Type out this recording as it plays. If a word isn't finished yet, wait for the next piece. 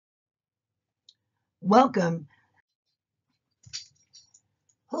Welcome.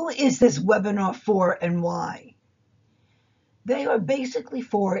 Who is this webinar for and why? They are basically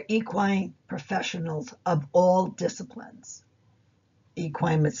for equine professionals of all disciplines.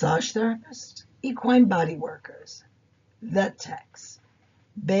 Equine massage therapists, equine body workers, vet techs,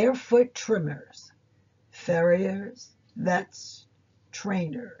 barefoot trimmers, farriers, vets,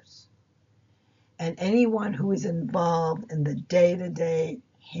 trainers, and anyone who is involved in the day-to-day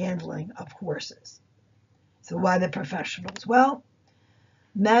handling of horses. So why the professionals? Well,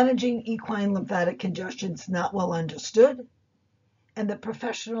 managing equine lymphatic congestion is not well understood, and the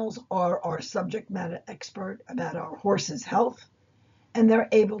professionals are our subject matter expert about our horse's health, and they're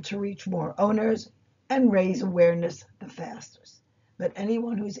able to reach more owners and raise awareness the fastest. But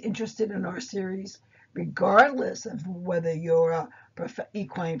anyone who's interested in our series, regardless of whether you're a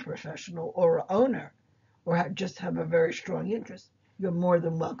equine professional or an owner, or just have a very strong interest, you're more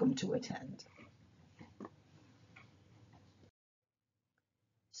than welcome to attend.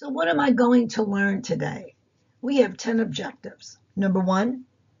 So what am I going to learn today? We have 10 objectives. Number 1,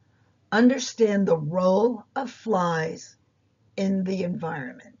 understand the role of flies in the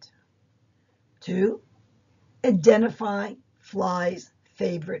environment. 2, identify flies'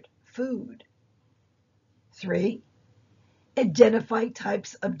 favorite food. 3, identify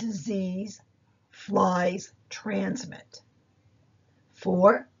types of disease flies transmit.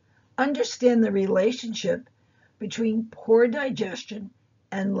 4, understand the relationship between poor digestion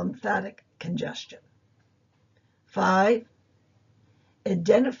and lymphatic congestion. 5,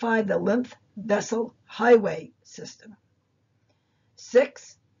 identify the lymph vessel highway system.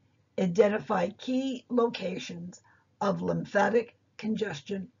 6, identify key locations of lymphatic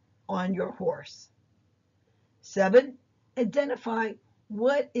congestion on your horse. 7, identify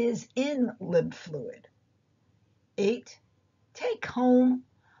what is in lymph fluid. 8, take home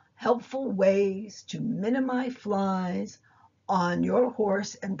helpful ways to minimize flies on your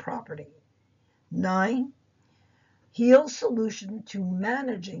horse and property. 9, heal solution to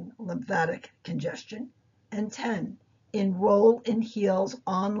managing lymphatic congestion. And 10, enroll in HEAL's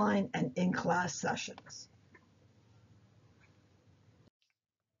online and in-class sessions.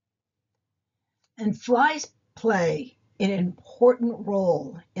 And flies play an important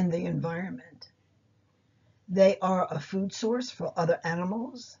role in the environment. They are a food source for other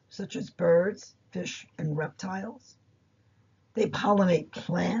animals, such as birds, fish, and reptiles. They pollinate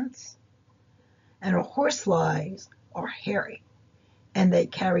plants, and horseflies are hairy, and they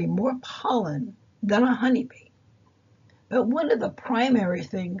carry more pollen than a honeybee. But one of the primary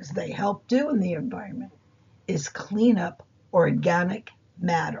things they help do in the environment is clean up organic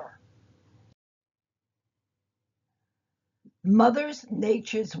matter. Mother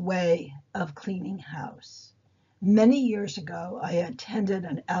Nature's way of cleaning house. Many years ago, I attended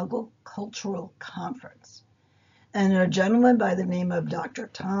an agricultural conference, and a gentleman by the name of Dr.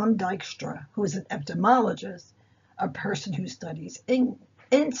 Tom Dykstra, who is an entomologist, a person who studies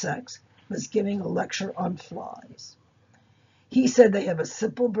insects, was giving a lecture on flies. He said they have a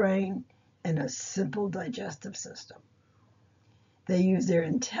simple brain and a simple digestive system. They use their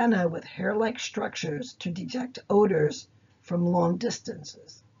antennae with hair-like structures to detect odors from long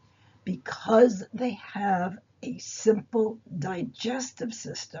distances. Because they have a simple digestive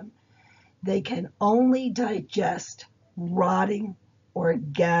system, they can only digest rotting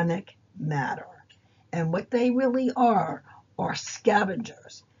organic matter. And what they really are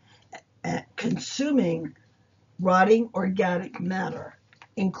scavengers, consuming rotting organic matter,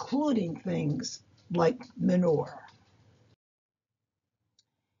 including things like manure.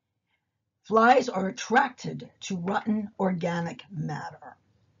 Flies are attracted to rotten organic matter.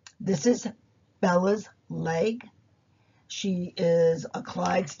 This is Bella's leg. She is a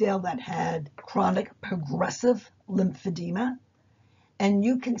Clydesdale that had chronic progressive lymphedema. And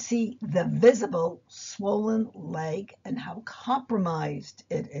you can see the visible swollen leg and how compromised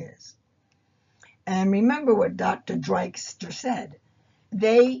it is. And remember what Dr. Dykstra said.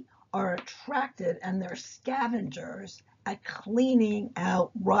 They are attracted and they're scavengers at cleaning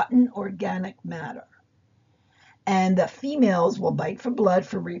out rotten organic matter. And the females will bite for blood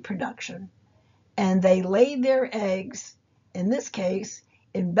for reproduction. And they lay their eggs, in this case,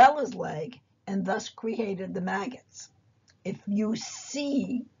 in Bella's leg, and thus created the maggots. If you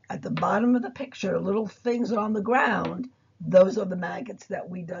see at the bottom of the picture little things on the ground, those are the maggots that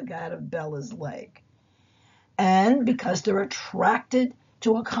we dug out of Bella's leg. And because they're attracted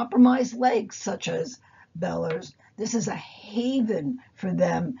to a compromised leg, such as Bella's, this is a haven for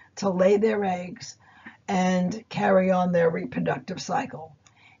them to lay their eggs and carry on their reproductive cycle.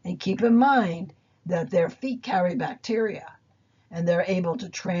 And keep in mind that their feet carry bacteria, and they're able to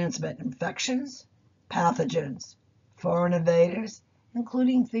transmit infections pathogens, foreign invaders,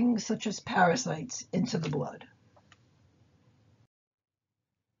 including things such as parasites, into the blood.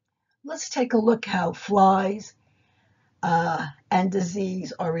 Let's take a look how flies and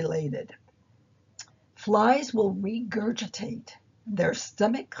disease are related. Flies will regurgitate their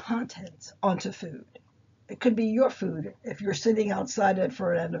stomach contents onto food. It could be your food if you're sitting outside it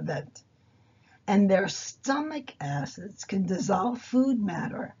for an event. And their stomach acids can dissolve food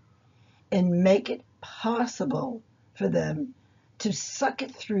matter and make it possible for them to suck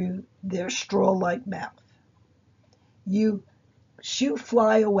it through their straw-like mouth. You shoo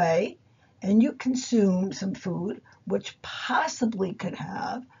fly away and you consume some food which possibly could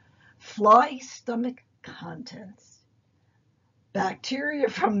have fly stomach contents, bacteria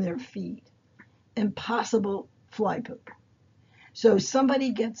from their feet, and possible fly poop. So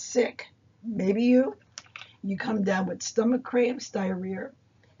somebody gets sick, maybe you come down with stomach cramps, diarrhea,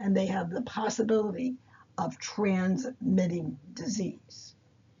 and they have the possibility of transmitting disease.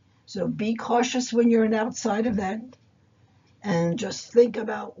 So be cautious when you're an outside event, and just think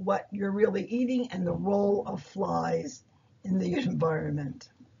about what you're really eating and the role of flies in the environment.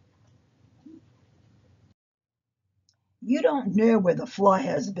 You don't know where the fly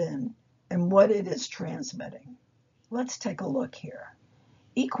has been and what it is transmitting. Let's take a look here.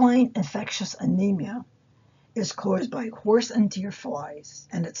 Equine infectious anemia is caused by horse and deer flies,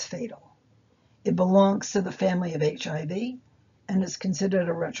 and it's fatal. It belongs to the family of HIV and is considered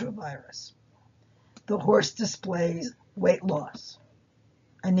a retrovirus. The horse displays weight loss,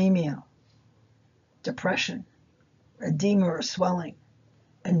 anemia, depression, edema or swelling,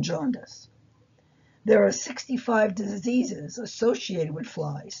 and jaundice. There are 65 diseases associated with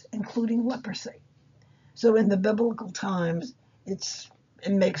flies, including leprosy. So in the biblical times, it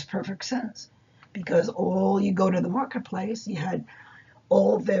makes perfect sense, because you go to the marketplace, you had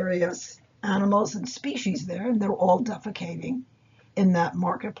all various animals and species there, and they're all defecating in that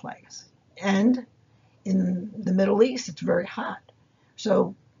marketplace. And in the Middle East, it's very hot.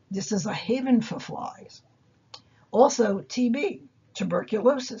 So this is a haven for flies. Also, TB,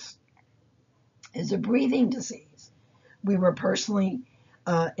 tuberculosis, is a breathing disease. We were personally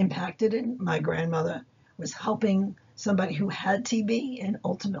impacted in. My grandmother was helping somebody who had TB, and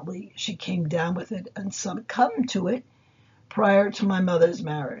ultimately she came down with it and succumbed to it prior to my mother's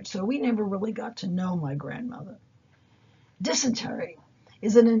marriage. So we never really got to know my grandmother. Dysentery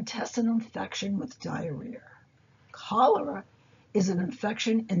is an intestinal infection with diarrhea. Cholera is an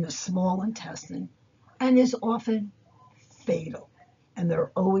infection in the small intestine and is often fatal. And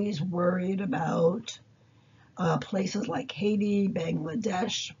they're always worried about places like Haiti,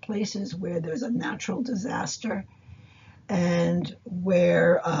 Bangladesh, places where there's a natural disaster and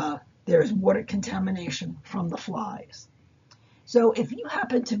where there's water contamination from the flies. So if you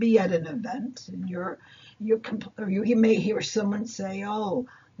happen to be at an event and you may hear someone say, "Oh,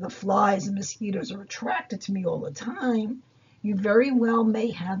 the flies and mosquitoes are attracted to me all the time," you very well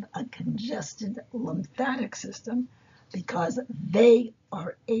may have a congested lymphatic system, because they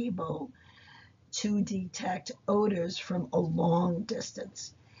are able to detect odors from a long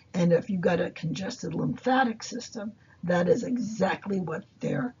distance. And if you've got a congested lymphatic system, that is exactly what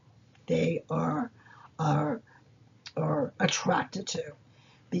they are attracted to,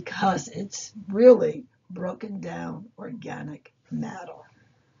 because it's really broken down organic matter.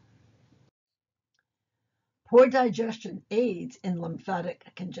 Poor digestion aids in lymphatic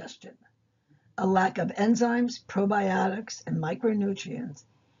congestion. A lack of enzymes, probiotics, and micronutrients.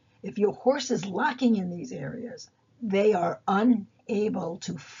 If your horse is lacking in these areas, they are unable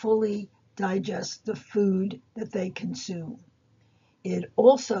to fully digest the food that they consume. It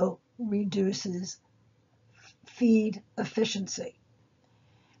also reduces feed efficiency.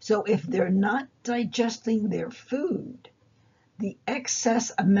 So if they're not digesting their food, the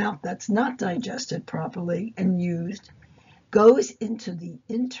excess amount that's not digested properly and used goes into the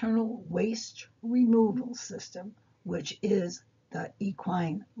internal waste removal system, which is the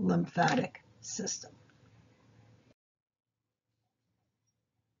equine lymphatic system.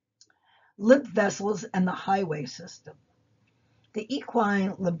 Lymph vessels and the highway system. The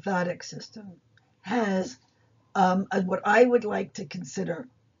equine lymphatic system has what I would like to consider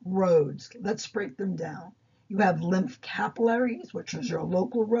roads. Let's break them down. You have lymph capillaries, which is your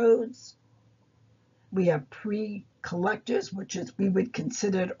local roads. We have pre-collectors, which is we would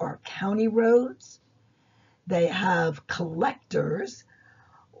consider our county roads. They have collectors,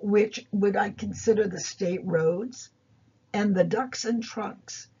 which would I consider the state roads, and the ducts and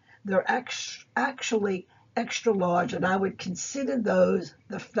trunks. They're actually extra large, and I would consider those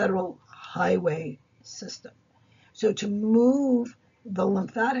the federal highway system. So to move the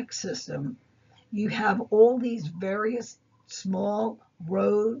lymphatic system You have all these various small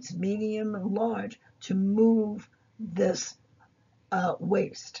roads, medium and large, to move this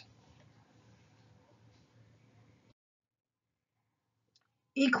waste.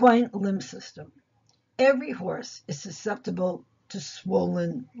 Equine limb system. Every horse is susceptible to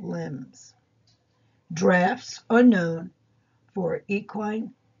swollen limbs. Drafts are known for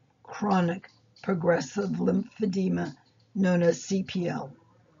equine chronic progressive lymphedema, known as CPL.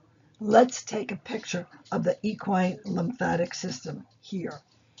 Let's take a picture of the equine lymphatic system here.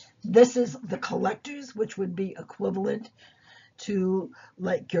 This is the collectors, which would be equivalent to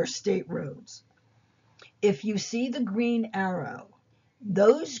like your state roads. If you see the green arrow,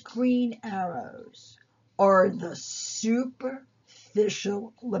 those green arrows are the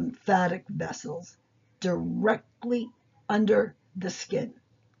superficial lymphatic vessels directly under the skin.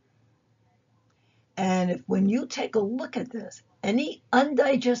 And when you take a look at this, any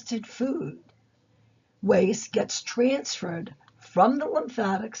undigested food waste gets transferred from the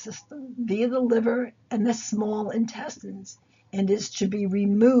lymphatic system via the liver and the small intestines and is to be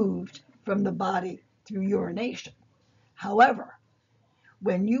removed from the body through urination. However,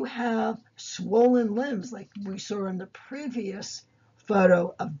 when you have swollen limbs, like we saw in the previous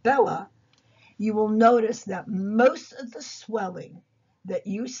photo of Bella, you will notice that most of the swelling that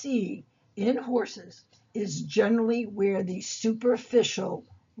you see in horses is generally where the superficial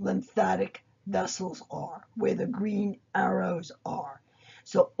lymphatic vessels are, where the green arrows are.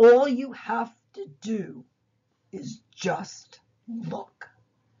 So all you have to do is just look.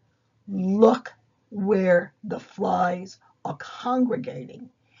 Look where the flies are congregating,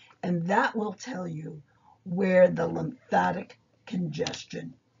 and that will tell you where the lymphatic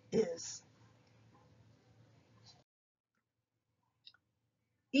congestion is.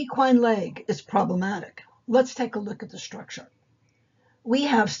 Equine leg is problematic. Let's take a look at the structure. We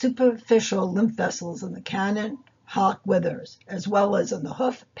have superficial lymph vessels in the cannon, hock, withers, as well as in the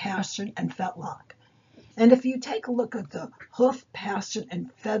hoof, pastern, and fetlock. And if you take a look at the hoof, pastern,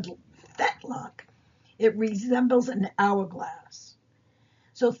 and fetlock, it resembles an hourglass.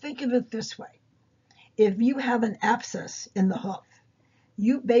 So think of it this way. If you have an abscess in the hoof,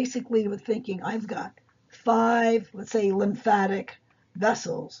 you basically were thinking, I've got 5, let's say, lymphatic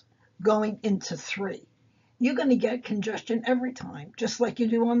vessels going into 3. You're going to get congestion every time, just like you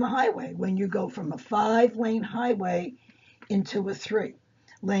do on the highway when you go from a 5-lane highway into a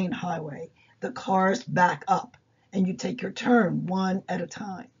 3-lane highway. The cars back up and you take your turn one at a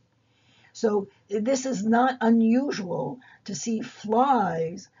time. So this is not unusual to see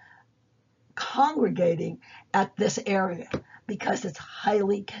flies congregating at this area because it's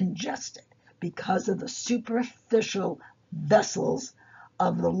highly congested because of the superficial vessels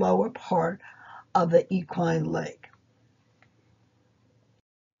of the lower part of the equine leg.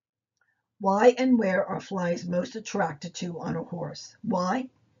 Why and where are flies most attracted to on a horse? Why?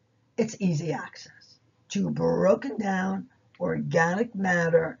 It's easy access to broken down organic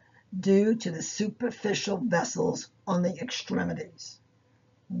matter due to the superficial vessels on the extremities.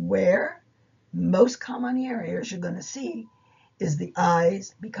 Where? Most common areas you're going to see is the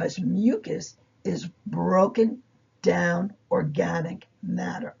eyes, because mucus is broken down organic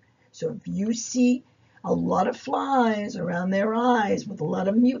matter. So if you see a lot of flies around their eyes with a lot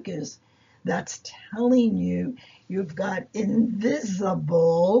of mucus, that's telling you you've got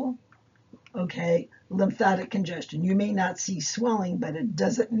invisible, lymphatic congestion. You may not see swelling, but it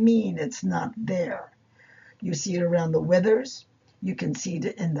doesn't mean it's not there. You see it around the withers. You can see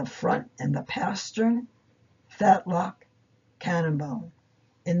it in the front and the pastern, fetlock, cannon bone.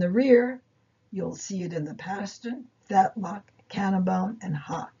 In the rear, you'll see it in the pastern, fetlock, cannon bone, and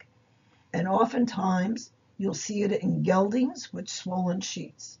hock. And oftentimes, you'll see it in geldings with swollen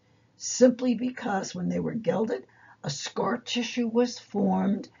sheets, simply because when they were gelded, a scar tissue was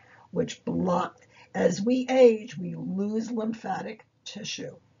formed which blocked. As we age, we lose lymphatic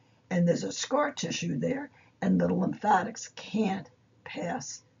tissue, and there's a scar tissue there, and the lymphatics can't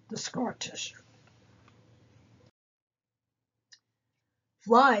pass the scar tissue.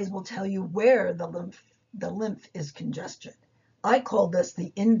 Flies will tell you where the lymph is congested. I call this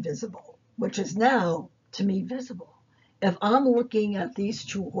the invisible, which is now, to me, visible. If I'm looking at these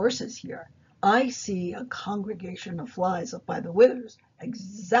 2 horses here, I see a congregation of flies up by the withers,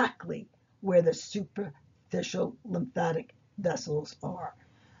 exactly where the superficial lymphatic vessels are.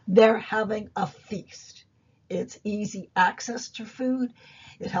 They're having a feast. It's easy access to food.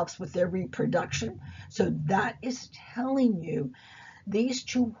 It helps with their reproduction. So that is telling you these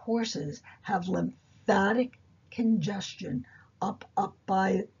 2 horses have lymphatic congestion up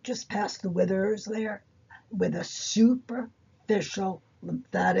by just past the withers there with a superficial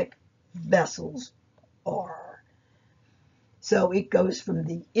lymphatic vessels are. So it goes from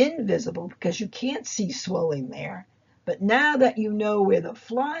the invisible, because you can't see swelling there, but now that you know where the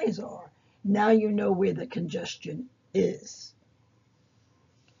flies are, now you know where the congestion is.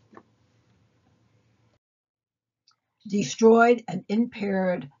 Destroyed and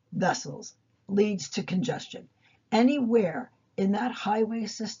impaired vessels leads to congestion. Anywhere in that highway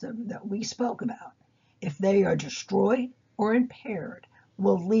system that we spoke about, if they are destroyed or impaired,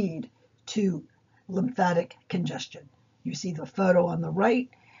 will lead to lymphatic congestion. You see the photo on the right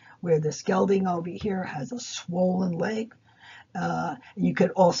where the gelding over here has a swollen leg. You could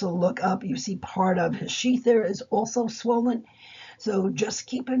also look up, you see part of his sheath there is also swollen. So just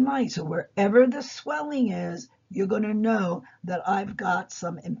keep in mind, so wherever the swelling is, you're going to know that I've got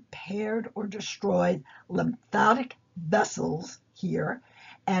some impaired or destroyed lymphatic vessels here.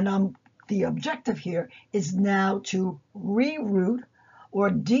 And the objective here is now to reroute or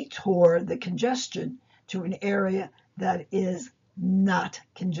detour the congestion to an area that is not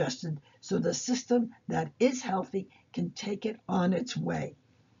congested, so the system that is healthy can take it on its way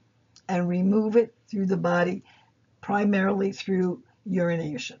and remove it through the body, primarily through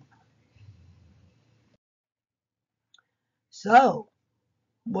urination. So,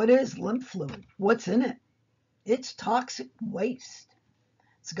 what is lymph fluid? What's in it? It's toxic waste.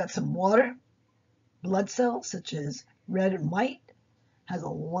 It's got some water, blood cells such as red and white, has a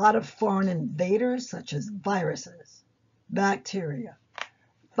lot of foreign invaders such as viruses, bacteria,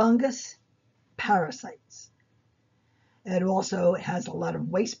 fungus, parasites. It also has a lot of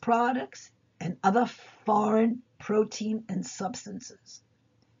waste products and other foreign protein and substances.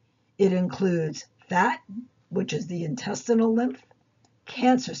 It includes fat, which is the intestinal lymph,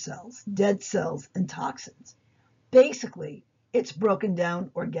 cancer cells, dead cells, and toxins. Basically, it's broken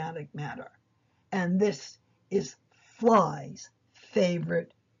down organic matter. And this is flies'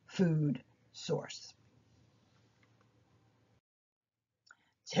 favorite food source.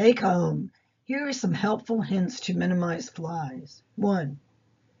 Take home. Here are some helpful hints to minimize flies. 1.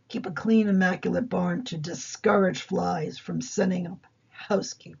 Keep a clean, immaculate barn to discourage flies from setting up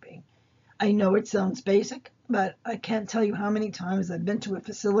housekeeping. I know it sounds basic, but I can't tell you how many times I've been to a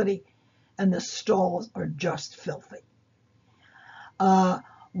facility and the stalls are just filthy.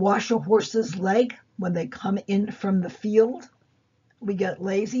 Wash a horse's leg when they come in from the field. We get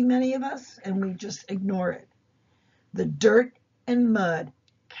lazy, many of us, and we just ignore it. The dirt and mud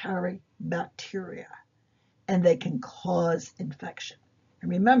carry bacteria, and they can cause infection.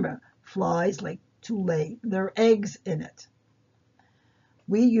 And remember, flies like to lay their eggs in it.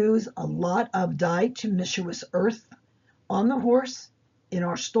 We use a lot of diatomaceous earth on the horse, in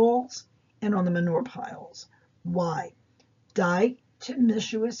our stalls, and on the manure piles. Why?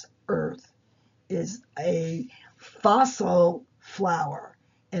 Diatomaceous earth is a fossil flour,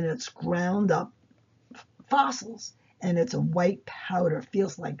 and it's ground up fossils, and it's a white powder,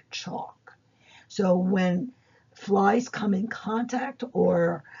 feels like chalk. So when flies come in contact,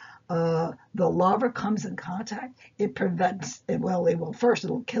 or the larva comes in contact, it prevents, well, first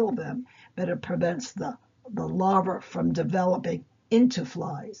it'll kill them, but it prevents the larva from developing into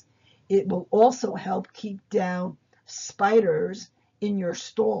flies. It will also help keep down spiders in your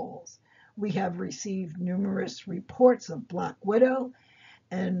stalls. We have received numerous reports of black widow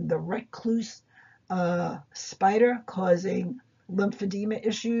and the recluse spider causing lymphedema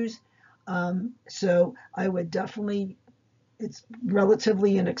issues. So I would definitely, it's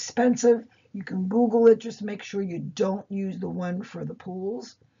relatively inexpensive. You can Google it, just make sure you don't use the one for the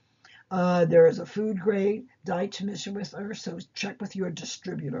pools. There is a food grade diatomaceous earth, so check with your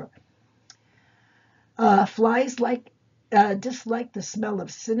distributor. Flies dislike the smell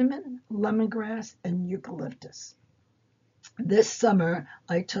of cinnamon, lemongrass, and eucalyptus. This summer,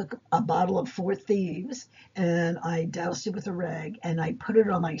 I took a bottle of Four Thieves and I doused it with a rag and I put it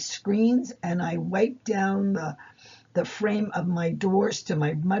on my screens and I wiped down the frame of my doors to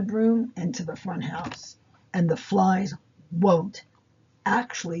my mudroom and to the front house. And the flies won't.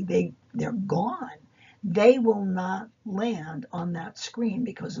 Actually, they're gone. They will not land on that screen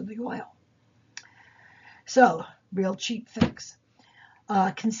because of the oil. So, real cheap fix.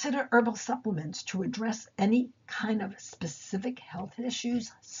 Consider herbal supplements to address any kind of specific health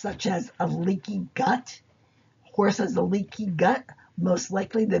issues, such as a leaky gut. Horse has a leaky gut. Most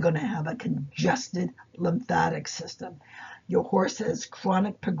likely they're going to have a congested lymphatic system. Your horse has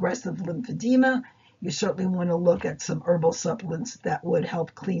chronic progressive lymphedema. You certainly want to look at some herbal supplements that would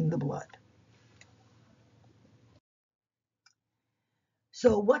help clean the blood.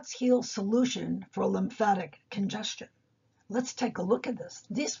 So what's Heal's solution for lymphatic congestion? Let's take a look at this.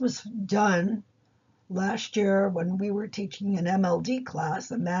 This was done last year when we were teaching an MLD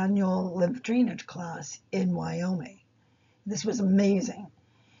class, a manual lymph drainage class in Wyoming. This was amazing.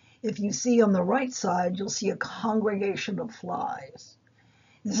 If you see on the right side, you'll see a congregation of flies.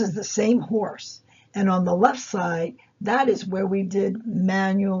 This is the same horse. And on the left side, that is where we did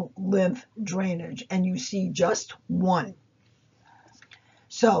manual lymph drainage, and you see just one.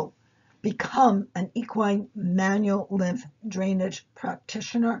 So become an equine manual lymph drainage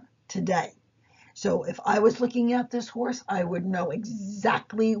practitioner today. So if I was looking at this horse, I would know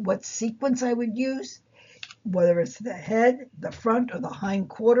exactly what sequence I would use, whether it's the head, the front, or the hind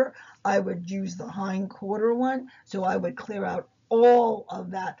quarter. I would use the hind quarter one, so I would clear out all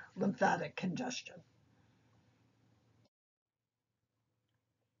of that lymphatic congestion.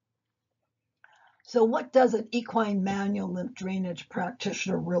 So what does an equine manual lymph drainage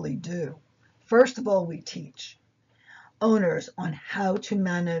practitioner really do? First of all, we teach owners on how to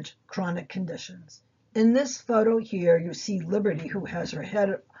manage chronic conditions. In this photo here, you see Liberty, who has her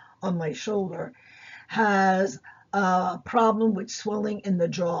head on my shoulder, has a problem with swelling in the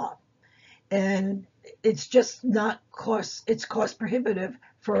jaw. And it's just not it's cost prohibitive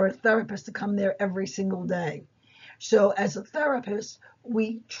for a therapist to come there every single day. So as a therapist,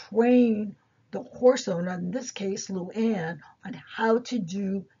 we train the horse owner, in this case, Lou Ann, on how to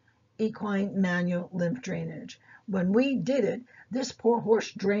do equine manual lymph drainage. When we did it, this poor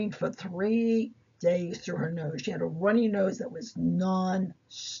horse drained for 3 days through her nose. She had a runny nose that was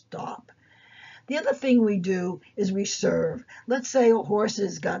non-stop. The other thing we do is we serve. Let's say a horse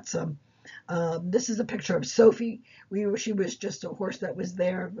has got some, this is a picture of Sophie. She was just a horse that was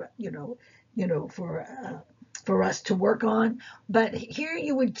there, for us to work on. But here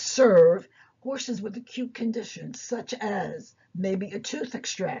you would serve horses with acute conditions, such as maybe a tooth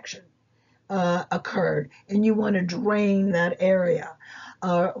extraction occurred, and you want to drain that area.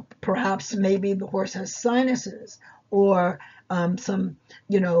 Perhaps maybe the horse has sinuses or some,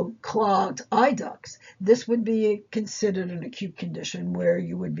 clogged eye ducts. This would be considered an acute condition where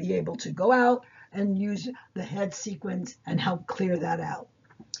you would be able to go out and use the head sequence and help clear that out.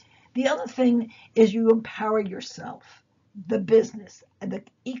 The other thing is you empower yourself, the business, and the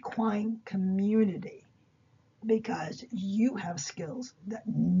equine community, because you have skills that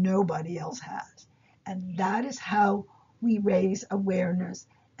nobody else has. And that is how we raise awareness,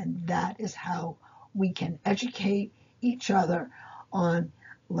 and that is how we can educate each other on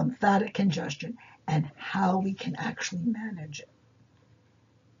lymphatic congestion and how we can actually manage it.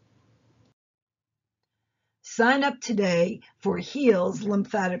 Sign up today for HEAL's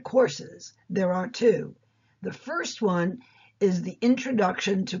lymphatic courses. There are 2. The first one is the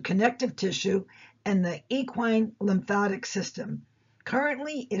Introduction to Connective Tissue and the Equine Lymphatic System.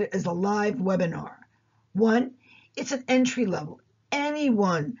 Currently, it is a live webinar. 1, it's an entry level.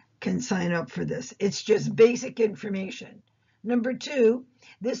 Anyone can sign up for this. It's just basic information. Number 2,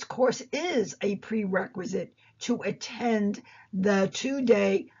 this course is a prerequisite to attend the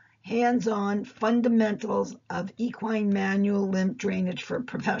 2-day hands-on fundamentals of equine manual lymph drainage for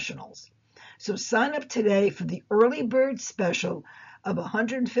professionals. So sign up today for the early bird special of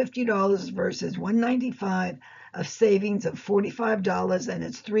 $150 versus $195, of savings of $45, and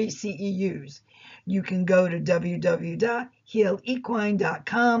it's 3 CEUs. You can go to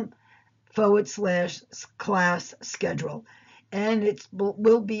www.healequine.com/class schedule, and it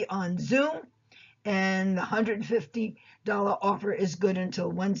will be on Zoom, and the $150 offer is good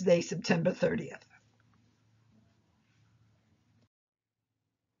until Wednesday, September 30th.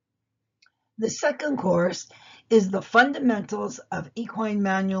 The second course is the Fundamentals of Equine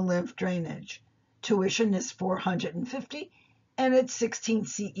Manual Lymph Drainage. Tuition is $450, and it's 16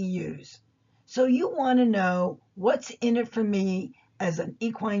 CEUs. So you want to know what's in it for me as an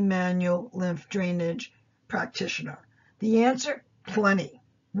equine manual lymph drainage practitioner. The answer, plenty.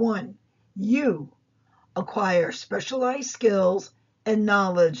 1, you acquire specialized skills and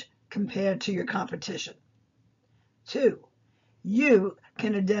knowledge compared to your competition. 2, you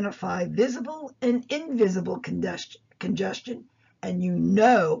can identify visible and invisible congestion, and you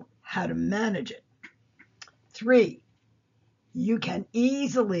know how to manage it. 3, you can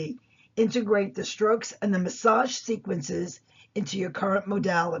easily integrate the strokes and the massage sequences into your current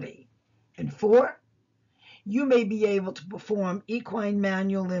modality. And 4, you may be able to perform equine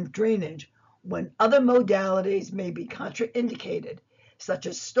manual lymph drainage when other modalities may be contraindicated, such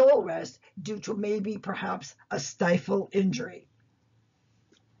as stall rest due to maybe perhaps a stifle injury.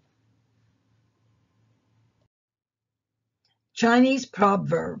 Chinese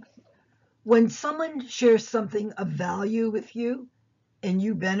proverb: when someone shares something of value with you and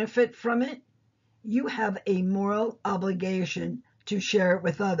you benefit from it, you have a moral obligation to share it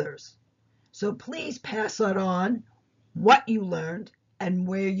with others. So please pass that on, what you learned and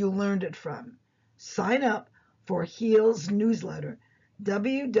where you learned it from. Sign up for HEAL's newsletter,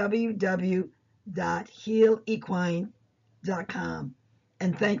 www.healequine.com.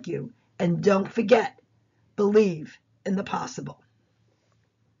 And thank you. And don't forget, believe in the possible.